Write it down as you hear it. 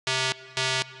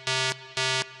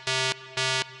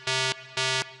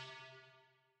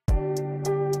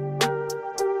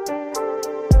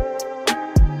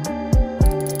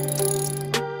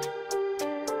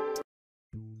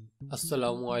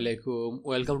Assalamualaikum.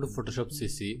 Welcome to Photoshop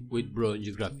CC with Bronze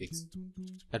Graphics.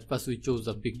 At first we chose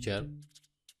the picture.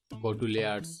 Go to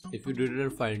layers. If you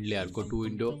didn't find layer, go to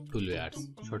window to layers.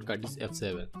 Shortcut is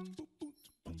F7.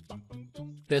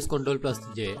 Press Ctrl plus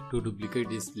J to duplicate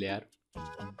this layer.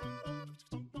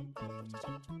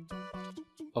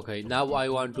 Okay, now I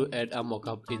want to add a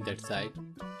mockup in that side.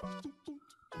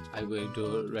 I'm going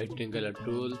to rectangular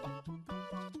tool.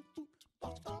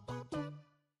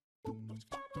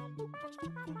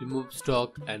 Remove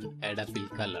stock and add a fill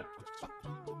color.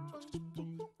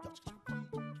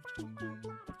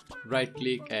 Right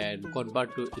click and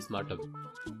convert to smart object.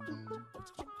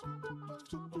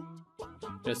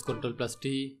 Press Ctrl plus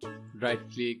T, right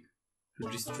click to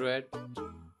destroy it.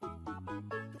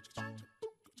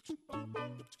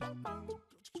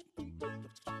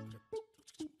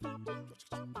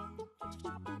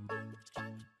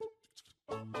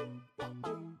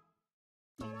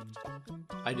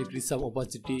 I decrease some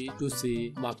opacity to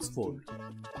see marks fold.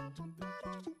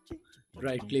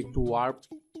 Right click to warp.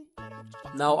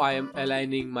 Now I am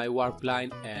aligning my warp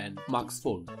line and marks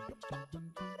fold.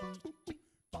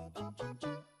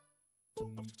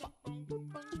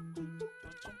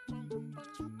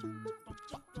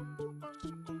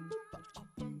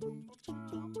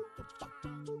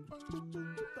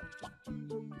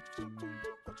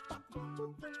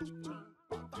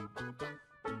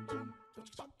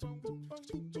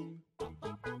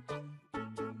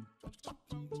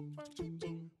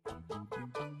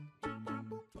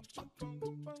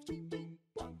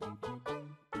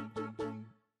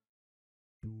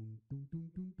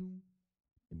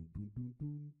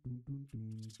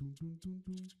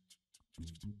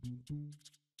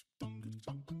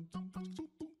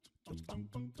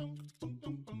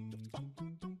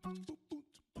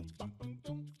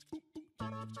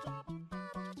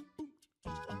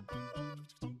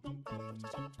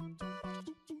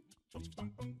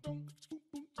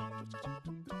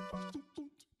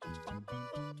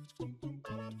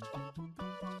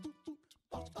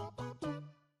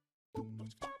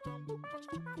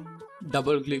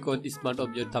 Double click on Smart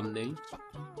Object Thumbnail.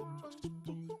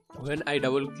 When I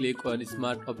double click on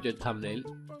Smart Object Thumbnail,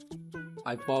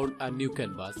 I found a new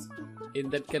canvas. In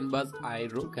that canvas, I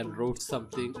can write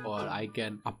something, or I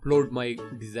can upload my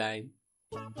design,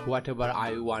 whatever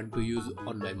I want to use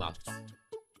on my marks.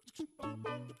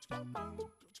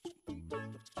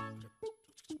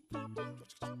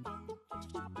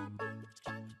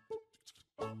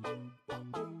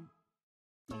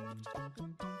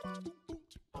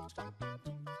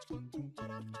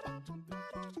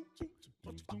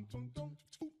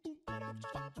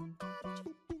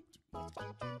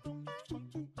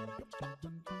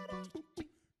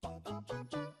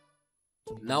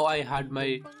 Now I had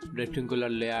my rectangular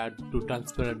layer to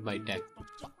transparent my text.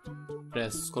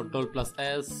 Press Ctrl plus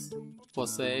S for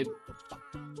save.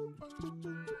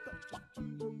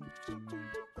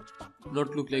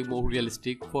 Not look like more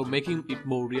realistic. For making it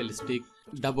more realistic,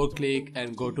 double click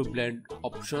and go to blend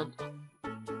option.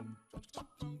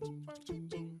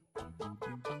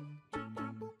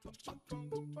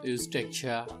 Use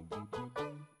texture.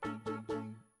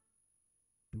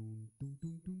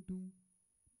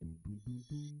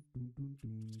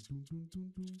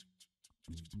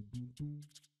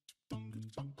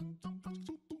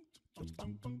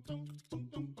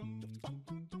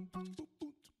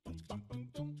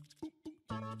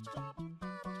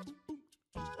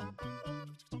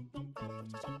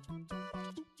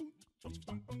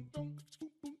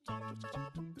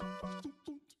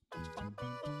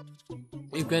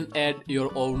 You can add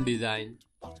your own design.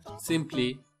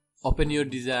 Simply open your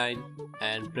design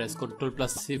and press Ctrl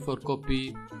plus C for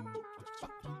copy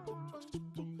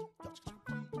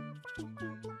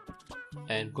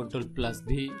and Ctrl plus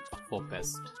V for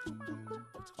paste.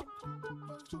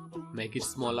 Make it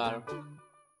smaller.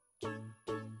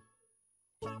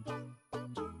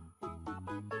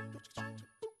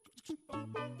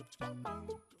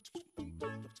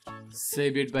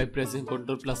 Save it by pressing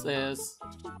Ctrl plus S.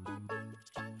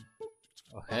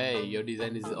 Okay, your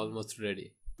design is almost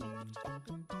ready.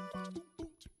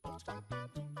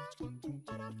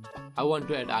 I want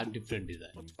to add a different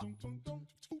design.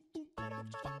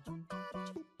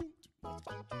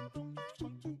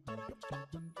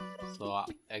 So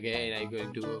again, I'm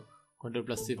going to Ctrl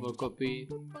plus C for copy.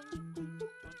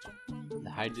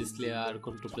 Hide this layer,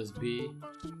 Ctrl plus V.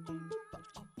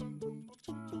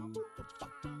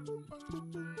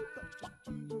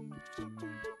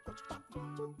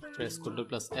 Press Ctrl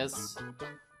plus S.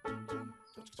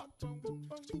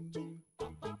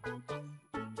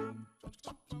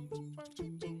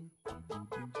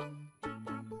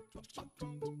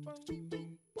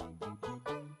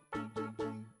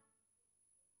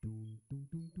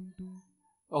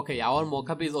 Okay, our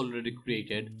mockup is already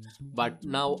created, but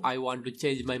now I want to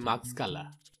change my mask color.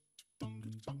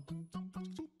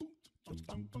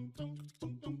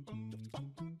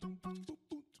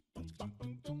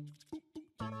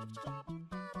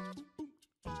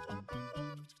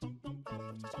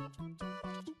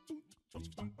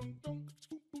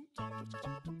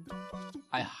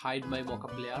 I hide my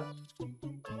mockup layer.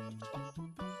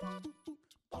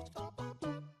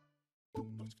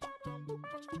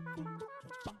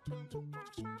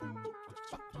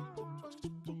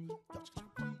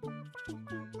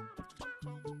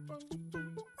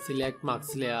 Select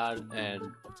mask layer and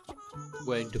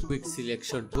go into quick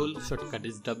selection tool, shortcut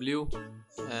is W,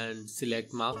 and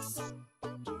select mask.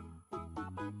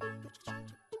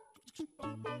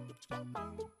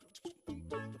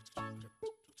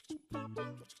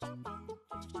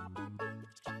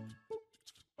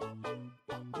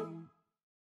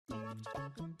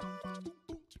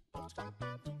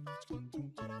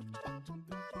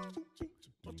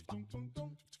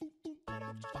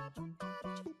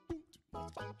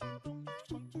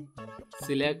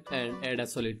 Select and add a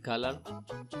solid color.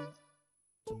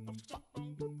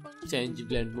 Change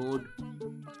blend mode.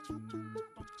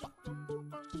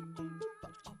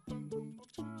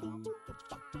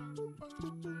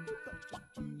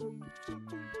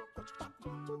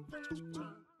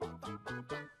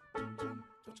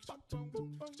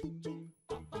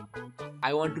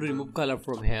 I want to remove color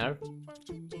from here.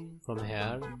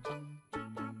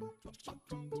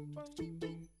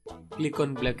 Click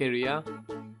on black area.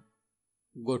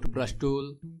 Go to brush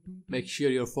tool. Make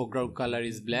sure your foreground color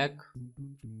is black.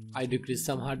 I decrease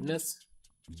some hardness.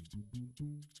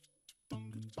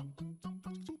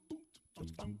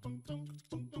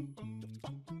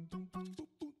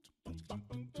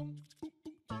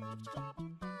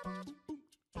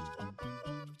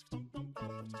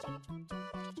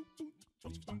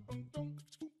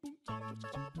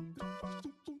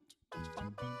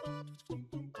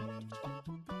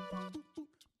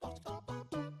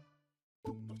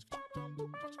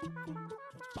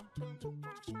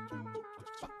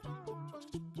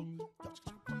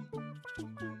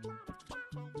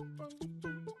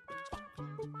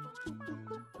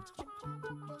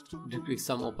 Decrease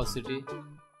some opacity.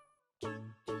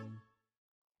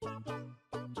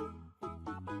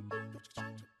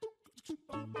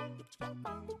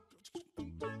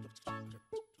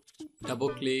 Double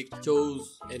click,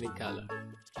 choose any color.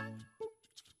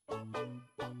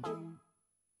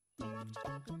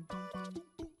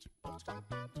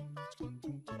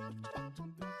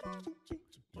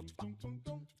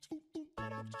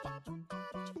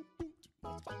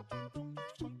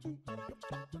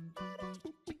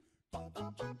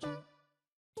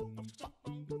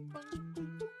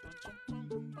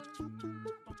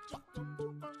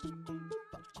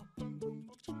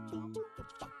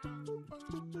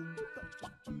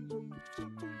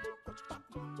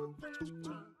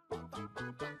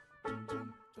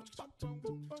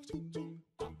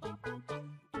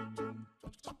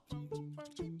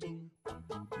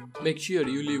 Make sure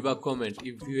you leave a comment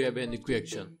if you have any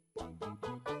question.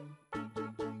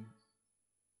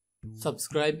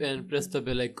 Subscribe and press the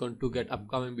bell icon to get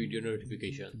upcoming video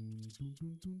notification.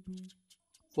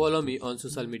 Follow me on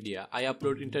social media. I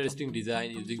upload interesting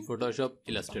design using Photoshop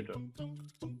Illustrator.